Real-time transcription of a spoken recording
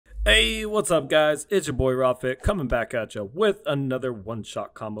Hey, what's up guys? It's your boy Rawfit coming back at you with another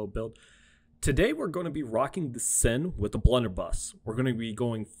one-shot combo build. Today we're going to be rocking the Sin with the Blunderbuss. We're going to be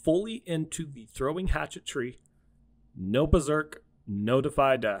going fully into the throwing hatchet tree. No berserk, no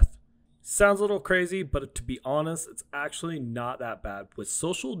defy death. Sounds a little crazy, but to be honest, it's actually not that bad. With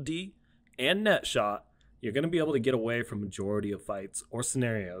social D and net shot, you're going to be able to get away from majority of fights or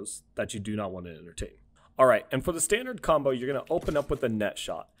scenarios that you do not want to entertain. Alright, and for the standard combo, you're going to open up with a net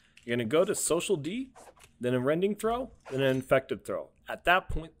shot. You're going to go to social D, then a rending throw, then an infected throw. At that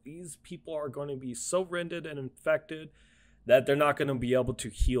point, these people are going to be so rended and infected that they're not going to be able to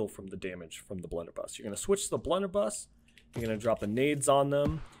heal from the damage from the blunderbuss. You're going to switch to the blunderbuss. You're going to drop the nades on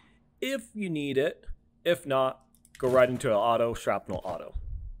them if you need it. If not, go right into an auto, shrapnel auto.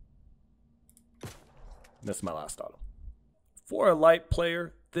 Missed my last auto. For a light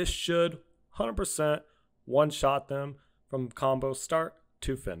player, this should 100% one-shot them from combo start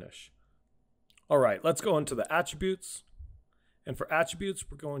to finish. Alright, let's go into the attributes. And for attributes,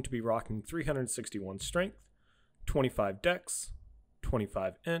 we're going to be rocking 361 strength, 25 dex,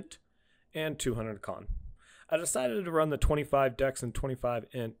 25 int, and 200 con. I decided to run the 25 dex and 25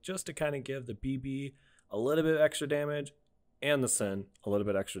 int just to kind of give the BB a little bit extra damage and the Sin a little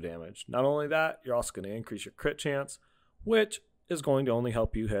bit extra damage. Not only that, you're also going to increase your crit chance, which is going to only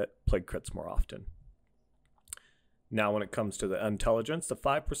help you hit plague crits more often. Now when it comes to the intelligence, the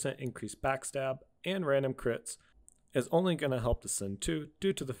 5% increased backstab and random crits is only going to help the Sin too,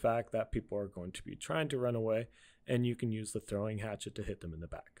 due to the fact that people are going to be trying to run away and you can use the throwing hatchet to hit them in the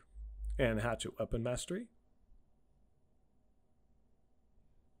back. And hatchet weapon mastery.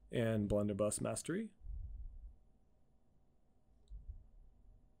 And blunderbuss mastery.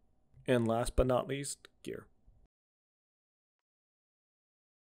 And last but not least, gear.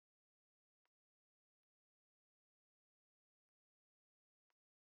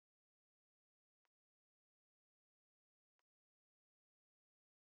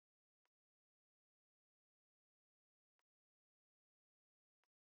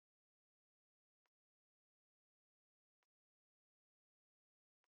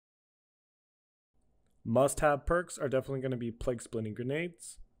 Must-have perks are definitely going to be Plague Splitting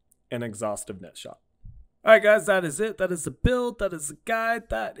Grenades and Exhaustive Net Shot. Alright guys, that is it. That is the build. That is the guide.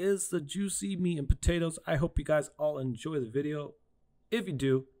 That is the juicy meat and potatoes. I hope you guys all enjoy the video. If you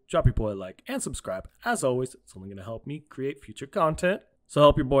do, drop your boy a like and subscribe. As always, it's only going to help me create future content. So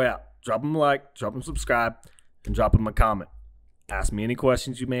help your boy out. Drop him a like, drop him subscribe, and drop him a comment. Ask me any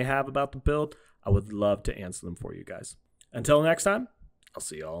questions you may have about the build. I would love to answer them for you guys. Until next time, I'll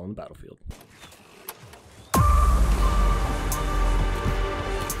see you all on the battlefield.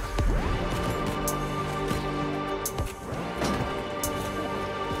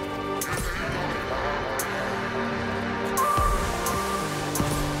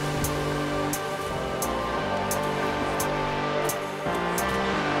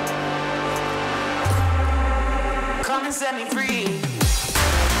 Come and set me free.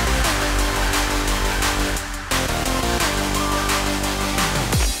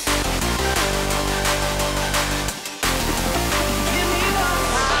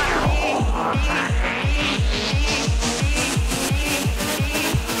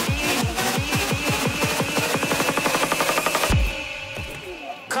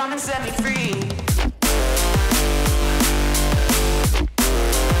 Come and set me free.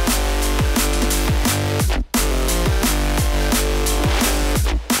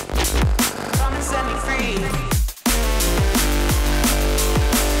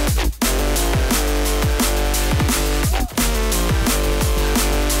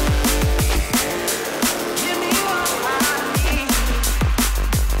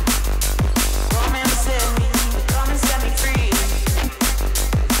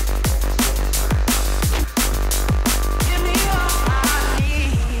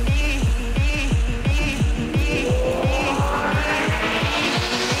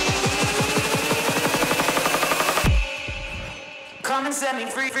 Come and set me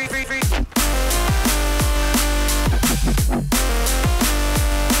free, free, free, free.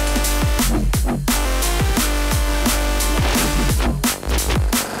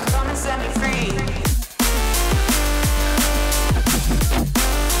 Come and set me free.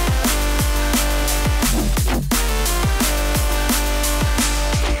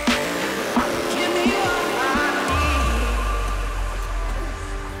 Give me what I need.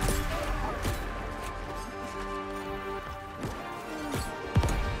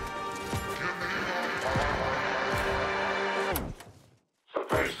 Give me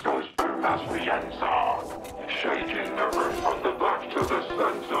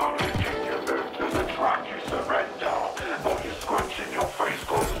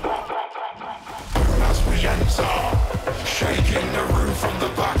Shaking the room from the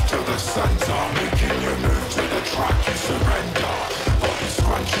back to the center, making you move to the track, you surrender. Body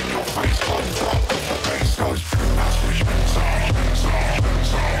scrunching, your face on top, as the bass goes boom as we enter.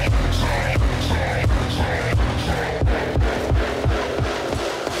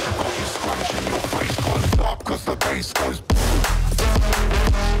 Body scrunching, your face closed up, cause the bass goes boom.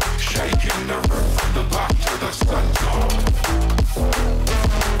 Shaking the room from the back to the center,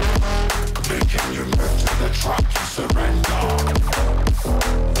 making you move to the track, you surrender.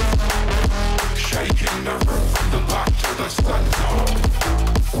 Shaking the room from the back to the center.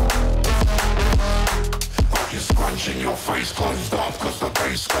 Got you scrunching, your face closed off, cause the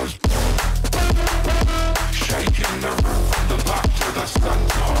bass goes